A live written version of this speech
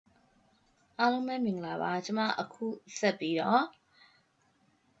အားလုံးပဲမင်္ဂလာပါကျွန်မအခုဆက်ပြီးတော့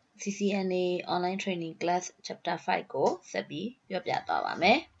CCNA online training class chapter 5ကိုဆက်ပြီးပြောပြသွားပါမ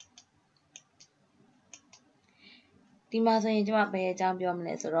ယ်ဒီမှာဆိုရင်ကျွန်မဘယ်အကြောင်းပြောမ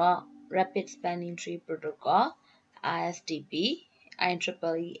လဲဆိုတော့ Rapid Spanning Tree Protocol RSTP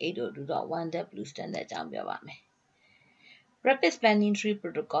IEEE 802.1W standard အကြောင်းပြောပါမယ် Rapid Spanning Tree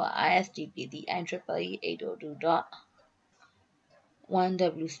Protocol RSTP ဒီ IEEE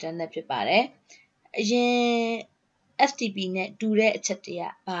 802.1W standard ဖြစ်ပါတယ်အရင် STP နဲ့တူတဲ့အချက်တွေက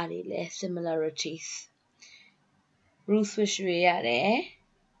ဘာတွေလဲ similarities root switch တွေရတယ်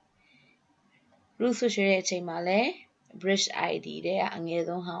root switch ရဲ့အချိန်မှာလဲ bridge ID တဲ့အငယ်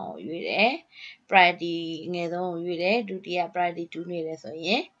ဆုံးဟောင်းကိုရွေးတယ် priority အငယ်ဆုံးကိုရွေးတယ်ဒုတိယ priority 2နေတယ်ဆိုရ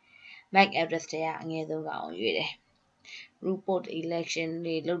င် MAC address တဲ့အငယ်ဆုံးကောင်ကိုရွေးတယ် root port election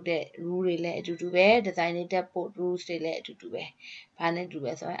တွေလုပ်တဲ့ rule တွေလည်းအတူတူပဲ designated port rules တွေလည်းအတူတူပဲဘာနဲ့တူ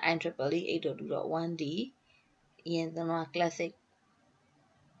ပဲဆိုရင် IEEE 802.1D အရင်က classic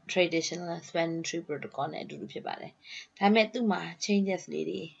traditional spanning tree protocol နဲ့အတူတူဖြစ်ပါတယ်ဒါပေမဲ့သူ့မှာ changes လေး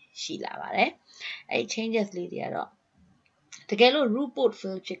တွေရှိလာပါတယ်အဲ့ changes လေးတွေကတော့တကယ်လို့ root port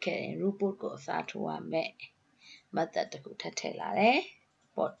fill ဖြစ်ခဲ့ရင် root port ကိုအစားထိုးရမယ် method တခုထပ်ထည့်လာတယ်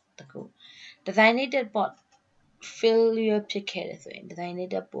port တခု designated port failure ဖြစ်ခဲ့တယ်ဆိုရင်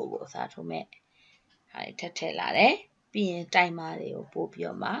designated port ကိုအစားထိုးမယ်ဟာထပ်ထည့်လာတယ်ပြီးရင် timer တွေကိုပို့ပြီး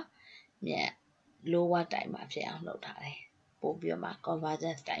တော့မှမြန် lower timer ဖြစ်အောင်လုပ်ထားတယ်ပို့ပြီးတော့မှ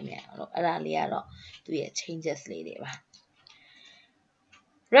convergence time ရအောင်လို့အဲ့ဒါလေးကတော့သူရဲ့ changes လေးတွေပါ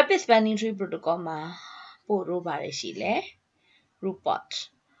rapid spanning tree protocol မှာပို့လို့ပါတယ်ရှိလဲ root port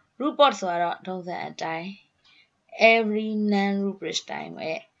ဆိုတော့ထုံးစံအတိုင်း every non root bridge time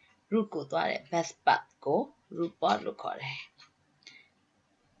ရဲ့ root ကိုသွားတဲ့ best path ကို root port လို့ခေါ်တယ်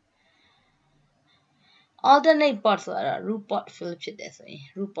alternate port ဆိုတော့ root port fill ဖြစ်တယ်ဆိုရင်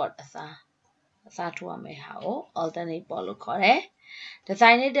root port အစားထိုးရမယ့်ဟာကို alternate port လို့ခေါ်တယ်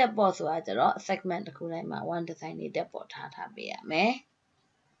designated port ဆိုတာကျတော့ segment တစ်ခုတိုင်းမှာ one designated port ထားပေးရမယ်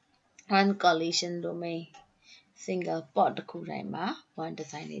one collision domain single port တစ်ခုတိုင်းမှာ one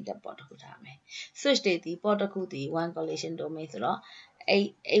designated port တစ်ခုထားမယ် switch တွေဒီ port တစ်ခုဒီ one collision domain ဆိုတော့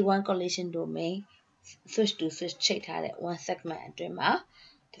အဲ့ one collision domain switch to switch ချိတ်ထားတဲ့ one segment အတွင်းမှာ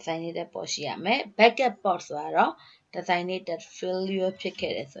designated port ရှိရမယ် backup port ဆိုတော့ designated failure ဖြစ်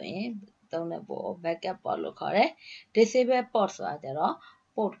ခဲ့တယ်ဆိုရင်သုံးတဲ့ port ကို backup port လို့ခေါ်တယ် disable port ဆိုတာကျတော့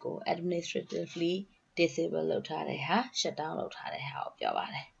port ကို administratively disable လုပ်ထားတဲ့ဟာ shut down လုပ်ထားတဲ့ဟာကိုပြောပါ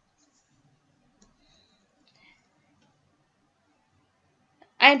တယ်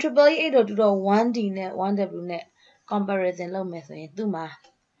IEEE 802.1D နဲ့ 1W နဲ့ comparison လုပ်မယ်ဆိုရင်သူ့မှာ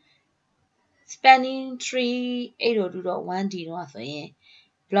spanning tree 802.1D တော့ဆိုရင်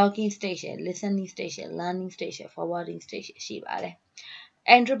blocking stage ရယ် listening stage ရယ် learning stage ရယ် forwarding stage ရယ်ရှိပါတယ်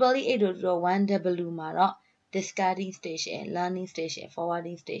IEEE 802.1W မှာတော့ discarding stage ရယ် learning stage ရယ်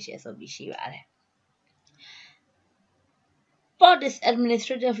forwarding stage ရယ်ဆိုပြီးရှိပါတယ် port is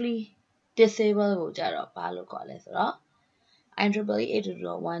administratively disabled ကိုကြတော့ဘာလို့ခေါ်လဲဆိုတော့ IEEE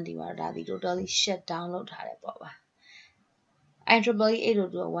 802.1D မှာဒါဒီ totally shut down လုပ်ထားတယ်ပေါ့ပါ IEEE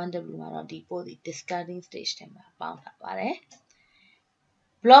 802.1W မှာတော့ဒီ port ဒီ discarding stage ထဲမှာပေါင်းထားပါတယ်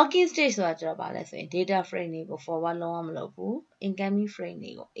blocking stage ဆိုတာကျတော့ဘာလဲဆိုရင် data frame တွေကို forward လုံးဝမလုပ်ဘူး incoming frame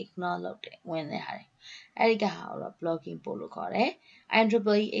တွေကို ignore လုပ်တယ်ဝင်တဲ့ဟာတွေအဲ့ဒီကဟာကိုတော့ blocking port လို့ခေါ်တယ်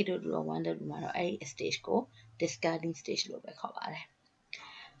IEEE 802.1W မှာတော့အဲ့ဒီ stage ကို discarding stage လို့ပဲခေါ်ပါတယ်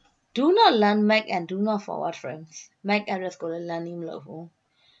Do not learn MAC and do not forward frames. MAC address ကိုလည်း learning မလုပ်ဘူး။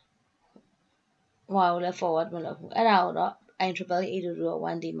ဟိုလည်း forward မလုပ်ဘူး။အဲ့ဒါကိုတော့ IEEE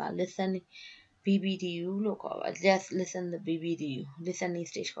 802.1D မှာ listen BBDU လို့ခေါ်ပါ just listen the BBDU listening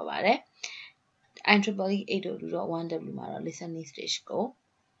stage ခေါ်ပါတယ်။ IEEE 802.1W မှာတော့ listening stage ကို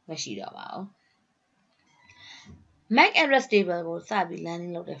မရှိတော့ပါဘူး။ MAC address table ကိုစပြီး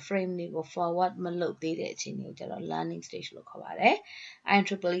learning လုပ်တဲ့ frame တွေကို forward မလုပ်သေးတဲ့အချိန်ကိုကျတော့ learning stage လို့ခေါ်ပါတယ်။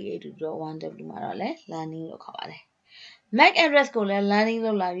 IEEE 802.1W မှာတော့လည်း learning လို့ခေါ်ပါတယ်။ MAC address ကိုလည်း learning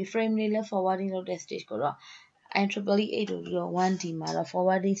လုပ်လာပြီး frame တွေလည်း forwarding လုပ်တဲ့ stage ကိုတော့ IEEE 802.1D မှာတော့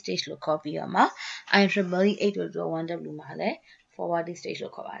forwarding stage လို့ခေါ်ပြီးတော့မှ IEEE 802.1W မှာလည်း forwarding stage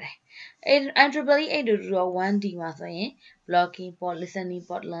လို့ခေါ်ပါတယ်။ IEEE 802.1D မှာဆိုရင် blocking port, listening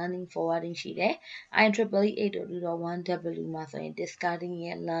port, learning, forwarding ရှိတယ်။ IEEE 802.1W မှာဆိုရင် discarding ရ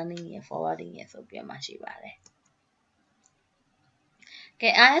ယ် learning ရယ် forwarding ရယ်ဆိုပြီးမှရှိပါတယ်။ ကဲ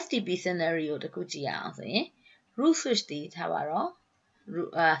RSTP scenario တခုကြည့်ရအောင်ဆိုရင် root switch တည်ထားပါတော့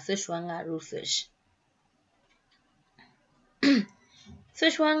switch 1က root switch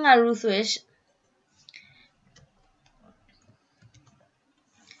switch 1က root switch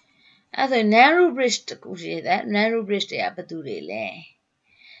အဲ့ဆို non root bridge တခုရှိတယ် non root bridge တွေကဘာတူတွေလဲ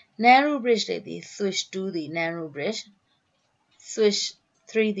narrow bridge တွေဒီ switch 2 the narrow bridge switch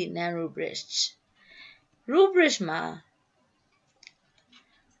 3 the narrow bridge root bridge မှာ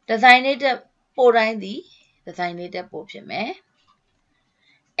designated ပို့တိုင်းဒီ designated ပို့ဖြစ်မယ်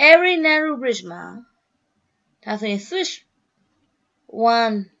every narrow bridge မှာဒါဆိုရင် switch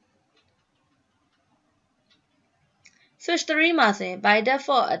 1 switch 3 မှာဆိုရင် by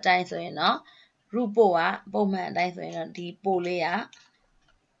default အတိုင်းဆိုရင်တော့ root ပို့ကပုံမှန်အတိုင်းဆိုရင်တော့ဒီပို့လေးက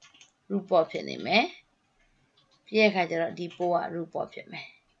root ပို့ဖြစ်နေမယ်ပြီးရခါကျတော့ဒီပို့က root ပို့ဖြစ်မယ်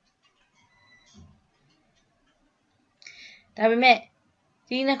ဒါပေမဲ့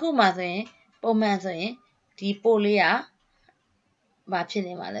ဒီနှစ်ခုမှာဆိုရင်ပုံမှန်ဆိုရင်ဒီပို့လေးကဘာဖြစ်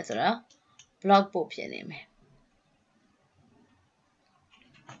နေမှာလဲဆိုတော့ block ပို့ဖြစ်နေမယ်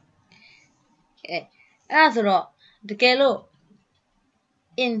အဲ့ဒါဆိုတော့တကယ်လို့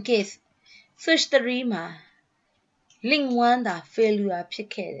in case switch 3မှာ link 1 သာ failure ဖြစ်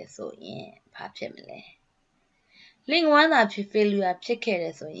ခဲ့တယ်ဆိုရင်ဘာဖြစ်မလဲ link 1 သာ failure ဖြစ်ခဲ့တ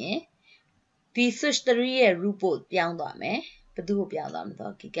ယ်ဆိုရင်ဒီ switch 3ရဲ့ root port ပြောင်းသွားမယ်ဘယ်သူ့ကိုပြောင်းသွားမလဲဆို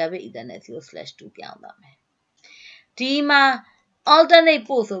တော့ gigabit ethernet 0/2 ပြောင်းသွားမယ်ဒီမှာ alternate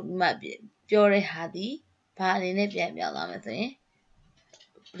port ဆိုပြီးမှပြောတဲ့ဟာဒီဘာအနေနဲ့ပြန်ပြောင်းသွားမလဲဆိုရင်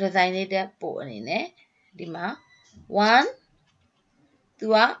designated port အနေနဲ့ဒီမှာ1သူ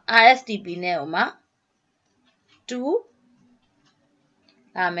က RSTP နဲ့ဟိုမှာ2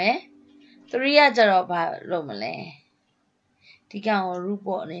လာမယ်3ကကြတော့ဘာလုပ်မလဲဒီကောင်ကို root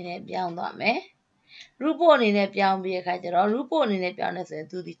port အနေနဲ့ပြောင်းသွားမယ် root port အနေနဲ့ပြောင်းပြီးတဲ့အခါကျတော့ root port အနေနဲ့ပြောင်းနေဆိုရင်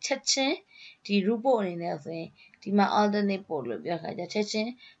သူဒီချက်ချင်းဒီ root port အနေနဲ့ဆိုရင်ဒီမှာ alternate port လို့ပြောခါကျချက်ချ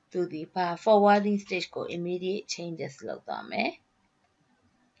င်းသူဒီဘာ forwarding stage ကို immediate changes လုပ်သွားမယ်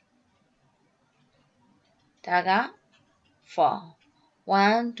ဒါက4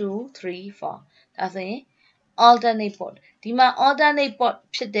 1 2 3 4ဒါဆိုရင် alternate port ဒီမှာ alternate port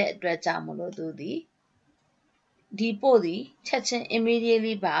ဖြစ်တဲ့အတွက်ကြောင့်မလို့သူဒီ port ဒီချက်ချင်း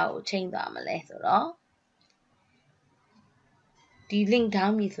immediately ဘာကို change သွားမလဲဆိုတော့ဒီ link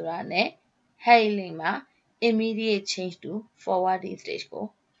down ပြီဆိုတာနဲ့ hey link မှာ immediate change to forwarding stage ကို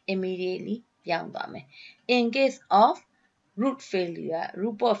immediately ပြောင်းသွားမယ် in case of root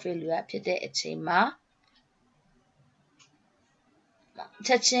port failure ဖြစ်တဲ့အချိန်မှာချ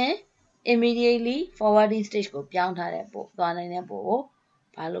က်ချင်း immediately forwarding stage ကိုပြောင်းထားတဲ့ပို့သွားနိုင်တဲ့ပို့ကို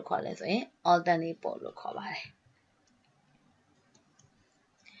ဘာလို့ခေါ်လဲဆိုရင် alternate port လို့ခေါ်ပါတယ်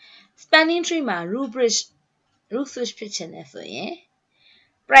spanning tree မှာ root switch ဖြစ်ချင်တယ်ဆိုရင်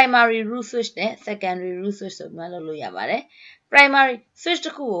primary root switch နဲ့ secondary root switch ဆိုမှလုပ်လို့ရပါတယ် primary switch တ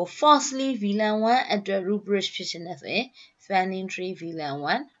စ်ခုကို falsely VLAN 1 အတွက် root bridge ဖြစ်ချင်တယ်ဆိုရင် spanning tree VLAN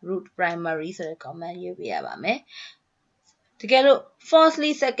 1 root primary ဆိုတဲ့ command ရေးပေးရပါမယ်တကယ်လို့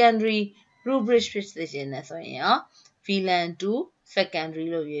falsely secondary root bridge ဖြစ်စေချင်တယ်ဆိုရင်ရော VLAN 2 secondary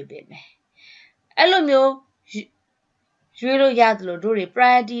လို့ရေးပေးမယ်အဲ့လိုမျိုးရွေးလို့ရတယ်လို့တို့တွေ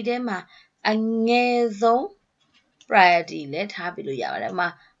priority ထဲမှာအငယ်ဆုံး priority လဲထားပြီးလို့ရပါတယ်မှာ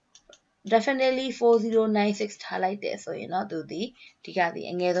definitely 4096ထားလိုက်တယ်ဆိုရင်တော့သူဒီကဒီ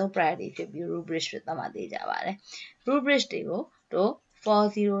အငယ်ဆုံး priority ဖြစ်ပြီး root bridge ဖြစ်သွားမှသိကြပါတယ် root bridge တွေကိုတို့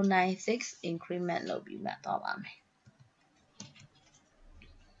4096 increment လုပ်ပြီးမှသွားပါမယ်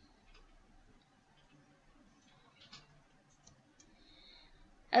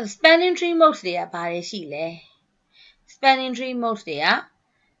spanning tree modes တွေကဘာတွေရှိလဲ spanning tree modes တွေက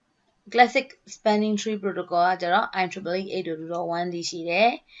classic spanning tree protocol ကကျတော့ IEEE 802.1D ရှိတယ်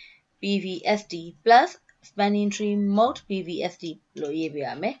PVSD plus spanning tree mode PVSD လို့ရေးပြရ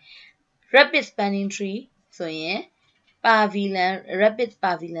မယ် rapid spanning tree ဆိုရင် rapid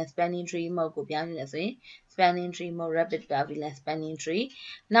pavilion spanning tree mode ကိုပြောင်းနေတယ်ဆိုရင် spanning tree mode rapid pavilion spanning tree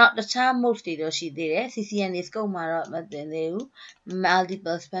နောက်တခြား modes တွေတော့ရှိသေးတယ် CCNA scope မှာတော့မသင်သေးဘူး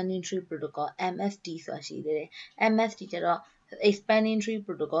multiple spanning tree protocol MST ဆိုတာရှိသေးတယ် MST ကျတော့ spanning tree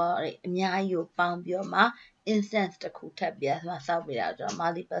protocol အများကြီးကိုပေါင်းပြီးတော့မှ instance တစ်ခုထပ်ပြီးတော့စောက်ပေးတာကျတော့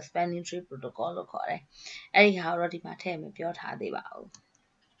multiple spanning tree protocol လို့ခေါ်တယ်အဲ့ဒီဟာတော့ဒီမှာထည့်မပြောထားသေးပါဘူး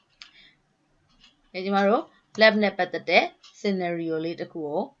ဒီမှာတော့ lab နဲ့ပတ်သက်တဲ့ scenario လေးတစ်ခု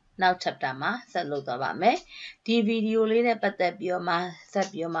ကိုနောက် chapter မှာဆက်လုပ်သွားပါမယ်ဒီ video လေးနဲ့ပတ်သက်ပြီးတော့မှဆက်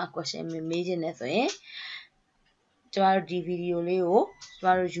ပြီးတော့မှ question မေးခြင်းနဲ့ဆိုရင်ကျမတို့ဒီ video လေးကိုကျမ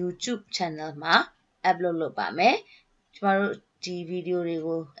တို့ YouTube channel မှာ upload လုပ်ပါမယ်ကျမတို့ဒီ video တွေ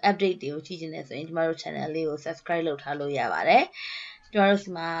ကို update တွေကိုကြည့်ခြင်းနဲ့ဆိုရင်ကျမတို့ channel လေးကို subscribe လုပ်ထားလို့ရပါတယ်ကျမတို့ဒီ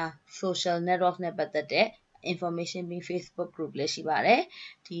မှာ social network နဲ့ပတ်သက်တဲ့information ပြီး Facebook group လည်းရှိပါတယ်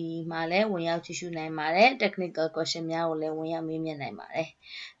ဒီမှာလည်းဝင်ရောက်ကြည့်ရှုနိုင်ပါတယ် technical question များကိုလည်းဝင်ရောက်မေးမြန်းနိုင်ပါတယ်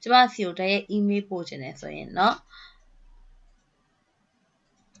ကျမစီကိုတိုက်ရိုက် email ပို့ချင်တယ်ဆိုရင်เนาะ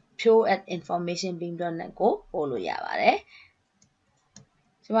phyo@informationbeam.net ကိုပို့လို့ရပါတယ်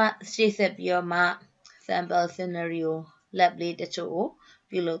ကျွန်မရှေ့ဆက်ပြီးတော့မှ sample scenario lab လေးတချို့ကို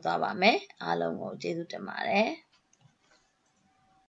ပြုလုပ်သွားပါမယ်အားလုံးကိုကျေးဇူးတင်ပါတယ်